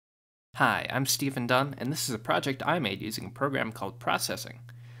Hi, I'm Stephen Dunn, and this is a project I made using a program called Processing.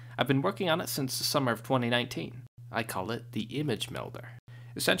 I've been working on it since the summer of 2019. I call it the Image Melder.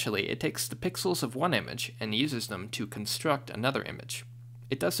 Essentially, it takes the pixels of one image and uses them to construct another image.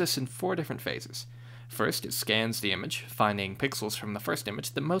 It does this in 4 different phases. First, it scans the image, finding pixels from the first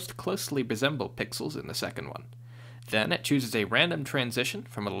image that most closely resemble pixels in the second one. Then it chooses a random transition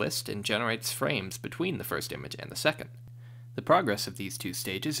from a list and generates frames between the first image and the second. The progress of these 2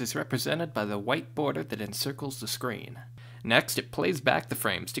 stages is represented by the white border that encircles the screen. Next, it plays back the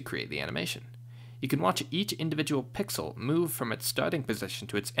frames to create the animation. You can watch each individual pixel move from its starting position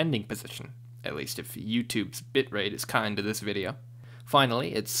to its ending position, at least if YouTube's bitrate is kind to this video.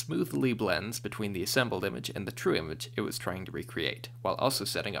 Finally, it smoothly blends between the assembled image and the true image it was trying to recreate, while also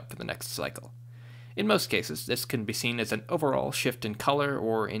setting up for the next cycle. In most cases, this can be seen as an overall shift in color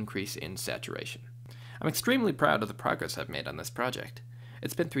or increase in saturation. I'm extremely proud of the progress I've made on this project.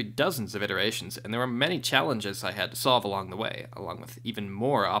 It's been through dozens of iterations, and there were many challenges I had to solve along the way, along with even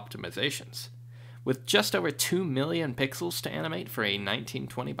more optimizations. With just over 2 million pixels to animate for a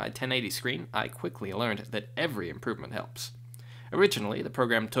 1920 by 1080 screen, I quickly learned that every improvement helps. Originally, the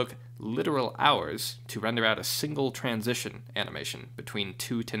program took literal hours to render out a single transition animation between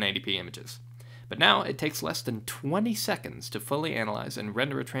 2 1080p images. But now it takes less than 20 seconds to fully analyze and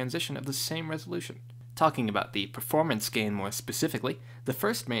render a transition of the same resolution. Talking about the performance gain more specifically, the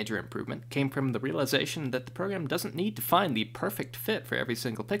first major improvement came from the realization that the program doesn't need to find the perfect fit for every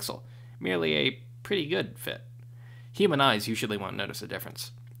single pixel, merely a pretty good fit. Human eyes usually won't notice a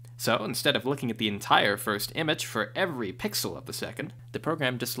difference. So instead of looking at the entire first image for every pixel of the second, the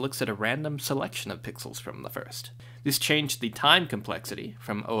program just looks at a random selection of pixels from the first. This changed the time complexity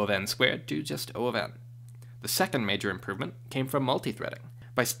from O of n squared to just O of n. The second major improvement came from multithreading.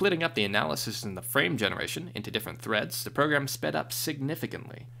 By splitting up the analysis and the frame generation into different threads, the program sped up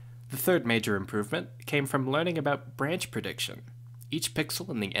significantly. The third major improvement came from learning about branch prediction. Each pixel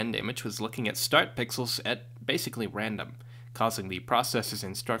in the end image was looking at start pixels at basically random, causing the processor's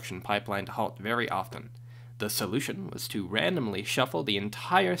instruction pipeline to halt very often. The solution was to randomly shuffle the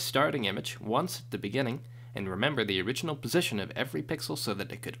entire starting image once at the beginning and remember the original position of every pixel so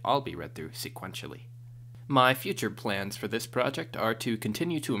that it could all be read through sequentially. My future plans for this project are to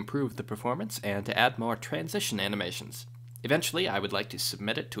continue to improve the performance and to add more transition animations. Eventually, I would like to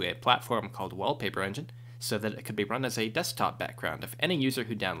submit it to a platform called Wallpaper Engine so that it could be run as a desktop background of any user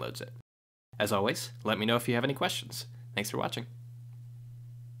who downloads it. As always, let me know if you have any questions. Thanks for watching.